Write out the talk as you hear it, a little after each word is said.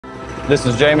This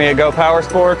is Jamie at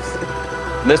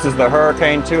GoPowerSports. This is the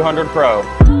Hurricane 200 Pro.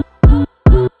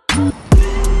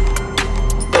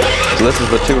 So this is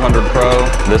the 200 Pro.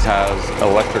 This has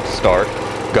electric start.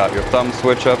 Got your thumb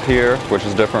switch up here, which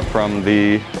is different from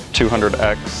the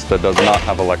 200X that does not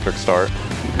have electric start.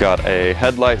 Got a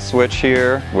headlight switch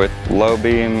here with low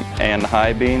beam and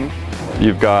high beam.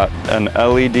 You've got an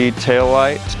LED tail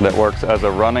light that works as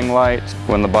a running light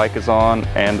when the bike is on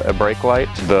and a brake light.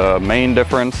 The main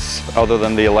difference, other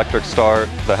than the electric start,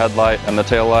 the headlight and the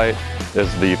tail light,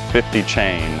 is the 50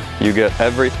 chain. You get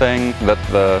everything that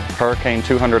the Hurricane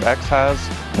 200X has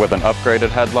with an upgraded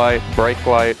headlight, brake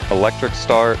light, electric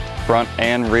start, front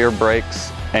and rear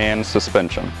brakes, and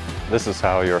suspension. This is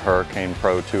how your Hurricane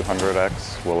Pro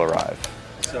 200X will arrive.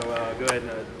 So go ahead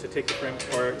and to take the frame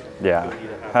apart. Yeah,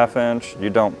 half inch. You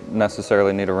don't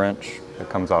necessarily need a wrench. It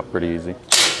comes off pretty easy.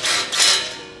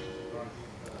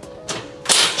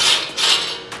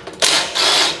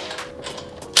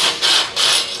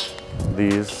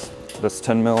 This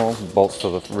 10 mil bolts to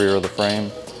the rear of the frame.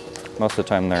 Most of the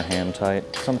time they're hand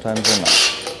tight. Sometimes they're not.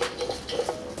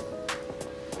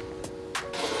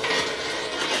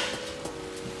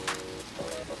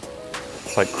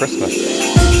 It's like Christmas.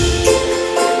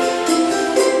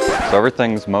 So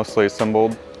everything's mostly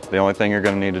assembled. The only thing you're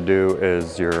going to need to do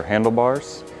is your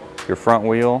handlebars, your front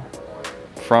wheel,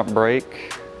 front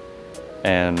brake,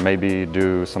 and maybe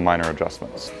do some minor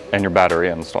adjustments, and your battery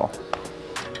install.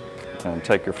 And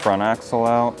take your front axle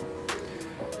out,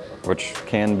 which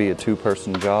can be a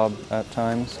two-person job at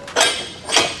times.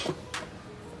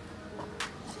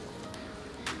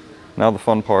 Now the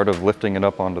fun part of lifting it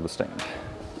up onto the stand,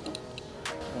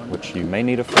 which you may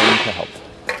need a frame to help.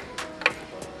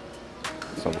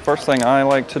 So the first thing I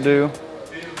like to do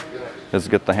is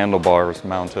get the handlebars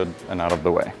mounted and out of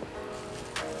the way.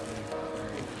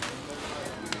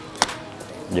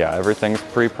 Yeah, everything's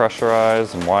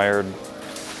pre-pressurized and wired.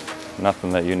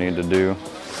 Nothing that you need to do,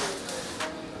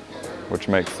 which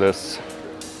makes this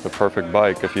the perfect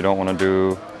bike if you don't want to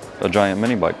do a giant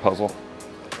mini bike puzzle.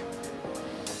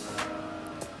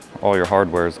 All your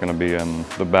hardware is going to be in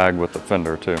the bag with the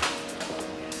fender too.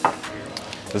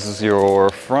 This is your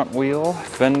front wheel,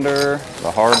 fender,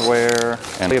 the hardware,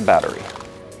 and a battery.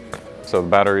 So the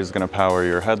battery is going to power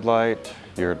your headlight,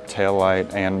 your tail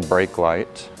light and brake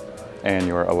light, and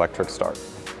your electric start.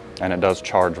 And it does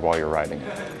charge while you're riding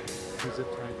it.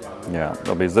 Yeah,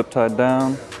 they'll be zip tied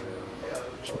down.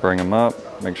 Just bring them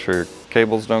up, make sure your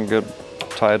cables don't get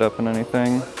tied up in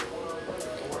anything.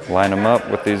 Line them up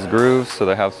with these grooves so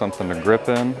they have something to grip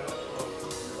in.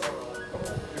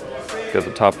 Get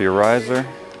the top of your riser.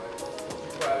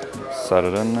 Set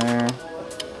it in there.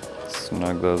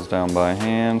 Snug those down by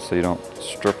hand so you don't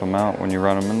strip them out when you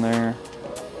run them in there.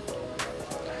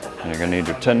 And you're gonna need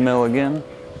your 10 mil again.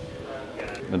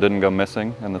 It didn't go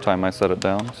missing in the time I set it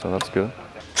down, so that's good.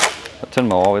 A 10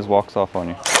 mil always walks off on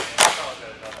you.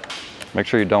 Make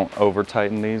sure you don't over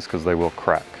tighten these because they will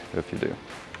crack if you do.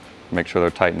 Make sure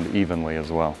they're tightened evenly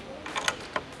as well.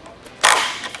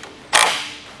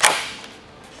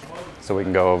 So we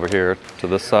can go over here to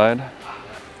this side.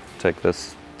 Take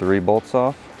this 3 bolts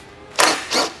off.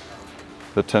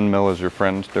 The 10 mil is your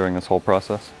friend during this whole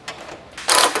process.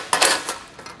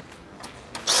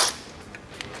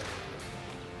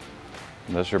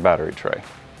 And this is your battery tray.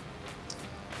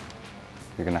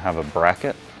 You're going to have a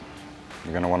bracket.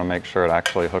 You're going to want to make sure it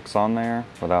actually hooks on there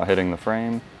without hitting the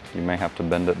frame. You may have to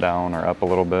bend it down or up a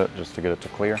little bit just to get it to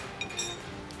clear.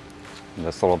 And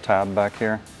this little tab back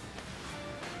here,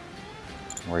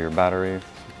 where your battery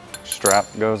strap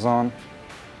goes on.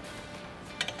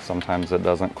 Sometimes it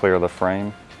doesn't clear the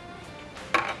frame.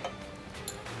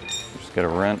 Just get a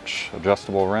wrench,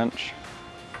 adjustable wrench,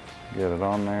 get it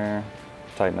on there,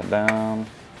 tighten it down,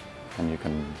 and you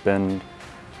can bend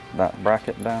that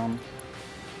bracket down.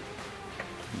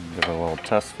 Give it a little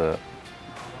test fit.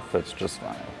 Fits just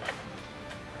fine.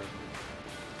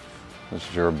 This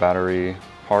is your battery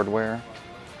hardware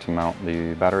to mount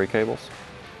the battery cables.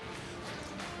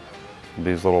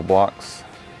 These little blocks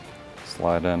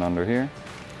slide in under here,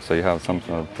 so you have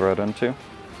something to thread into.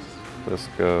 This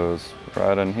goes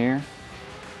right in here,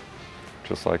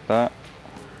 just like that,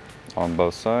 on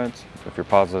both sides. If your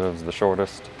positive is the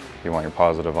shortest, you want your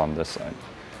positive on this side.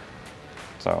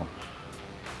 So,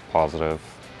 positive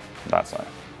that side.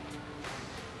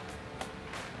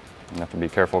 You have to be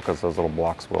careful because those little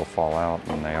blocks will fall out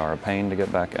and they are a pain to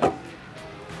get back in.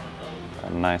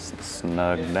 Nice and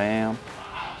snug down.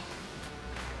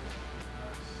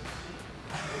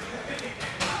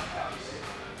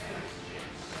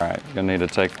 All right, you're gonna need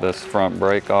to take this front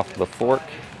brake off the fork.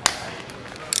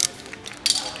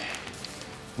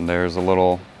 And there's a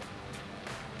little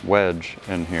wedge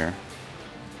in here,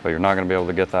 but you're not going to be able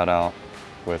to get that out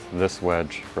with this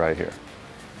wedge right here.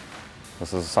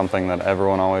 This is something that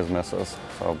everyone always misses.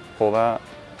 So pull that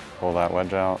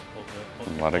wedge out,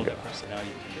 and let it go.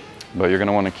 But you're going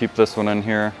to want to keep this one in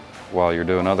here while you're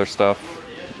doing other stuff.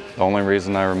 The only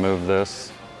reason I removed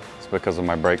this is because of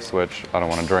my brake switch. I don't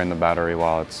want to drain the battery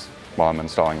while I'm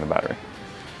installing the battery.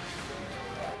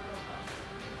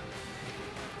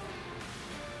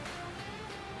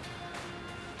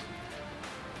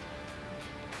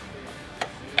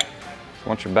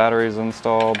 Once your battery is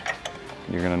installed,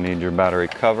 you're going to need your battery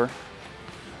cover.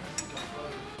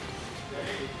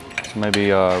 So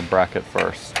maybe a bracket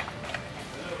first.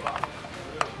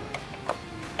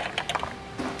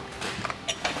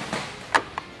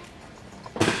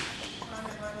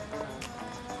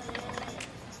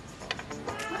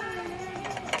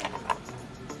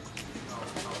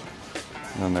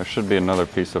 And then there should be another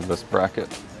piece of this bracket.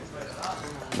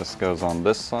 This goes on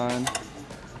this side,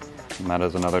 and that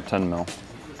is another 10 mil.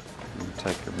 You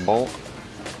take your bolt,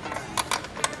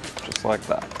 just like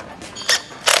that.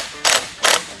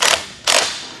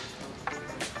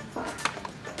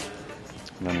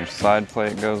 And then your side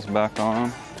plate goes back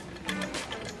on.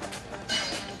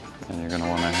 And you're going to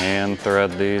want to hand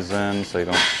thread these in so you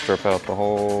don't strip out the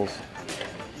holes.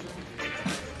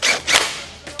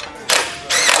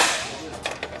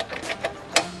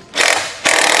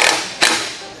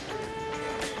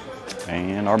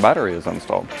 And our battery is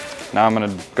installed. Now I'm going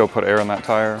to go put air in that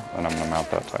tire, and I'm going to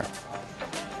mount that tire.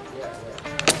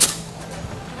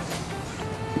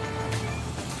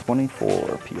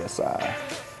 24 PSI.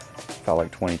 Felt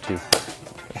like 22.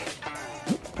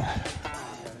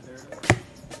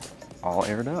 All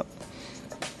aired up.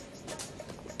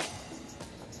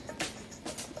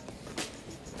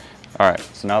 All right,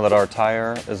 so now that our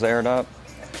tire is aired up,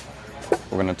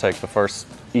 we're going to take the first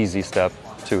easy step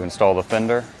to install the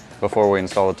fender before we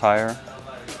install the tire,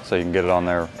 so you can get it on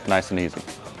there nice and easy.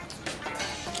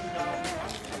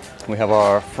 We have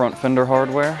our front fender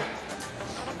hardware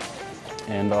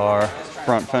and our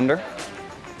front fender.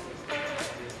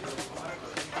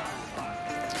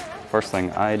 First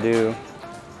thing I do,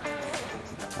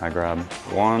 I grab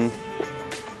one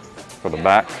for the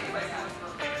back.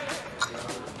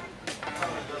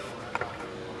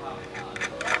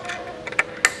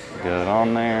 Get it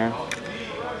on there.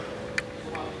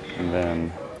 And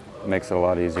then it makes it a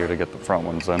lot easier to get the front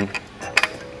ones in.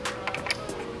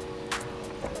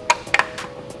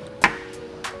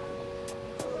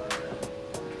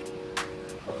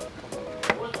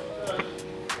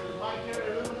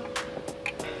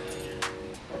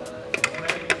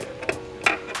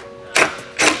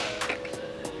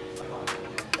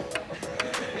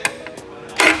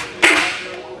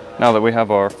 Now that we have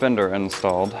our fender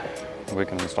installed, we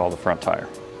can install the front tire.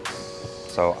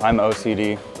 So I'm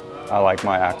OCD. I like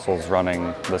my axles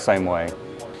running the same way.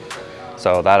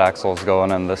 So that axle is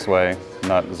going in this way,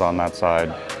 nut is on that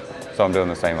side. So I'm doing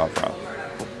the same up front.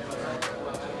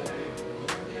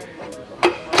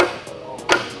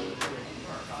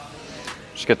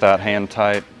 Just get that hand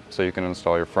tight so you can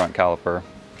install your front caliper.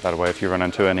 That way if you run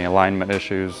into any alignment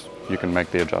issues, you can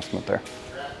make the adjustment there.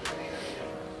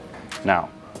 Now,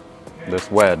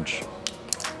 this wedge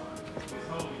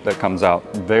that comes out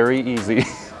very easy.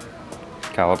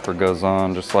 Caliper goes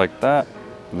on just like that,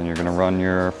 and then you're going to run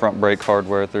your front brake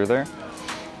hardware through there,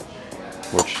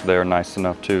 which they're nice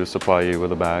enough to supply you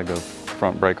with a bag of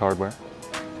front brake hardware.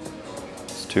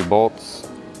 It's 2 bolts,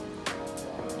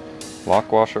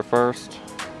 lock washer first,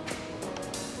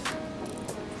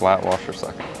 flat washer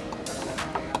second.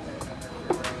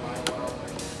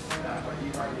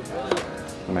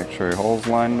 Make sure your hole's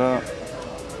lined up.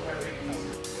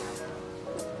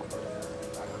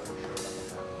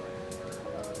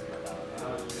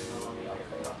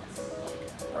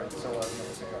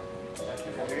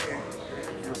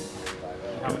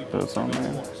 Get those on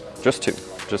there.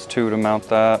 Just two to mount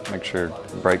that. Make sure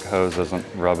your brake hose isn't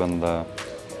rubbing the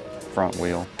front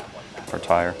wheel or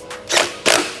tire.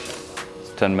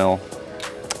 It's 10 mil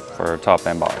for top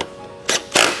and bottom.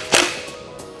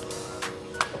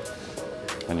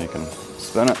 And you can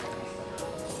spin it.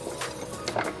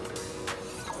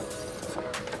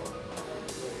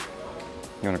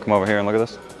 You want to come over here and look at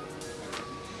this?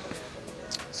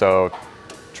 So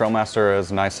TrailMaster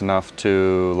is nice enough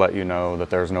to let you know that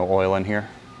there's no oil in here,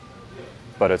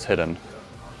 but it's hidden.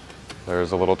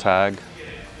 There's a little tag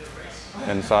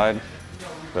inside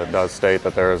that does state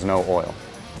that there is no oil,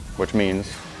 which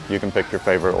means you can pick your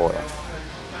favorite oil.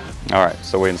 All right,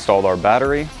 so we installed our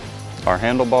battery, our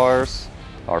handlebars,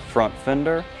 our front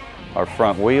fender, our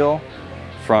front wheel,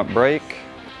 front brake,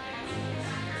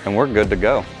 and we're good to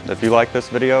go. If you like this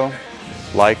video,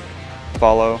 like,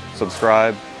 follow,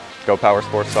 subscribe,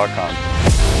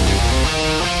 GoPowerSports.com.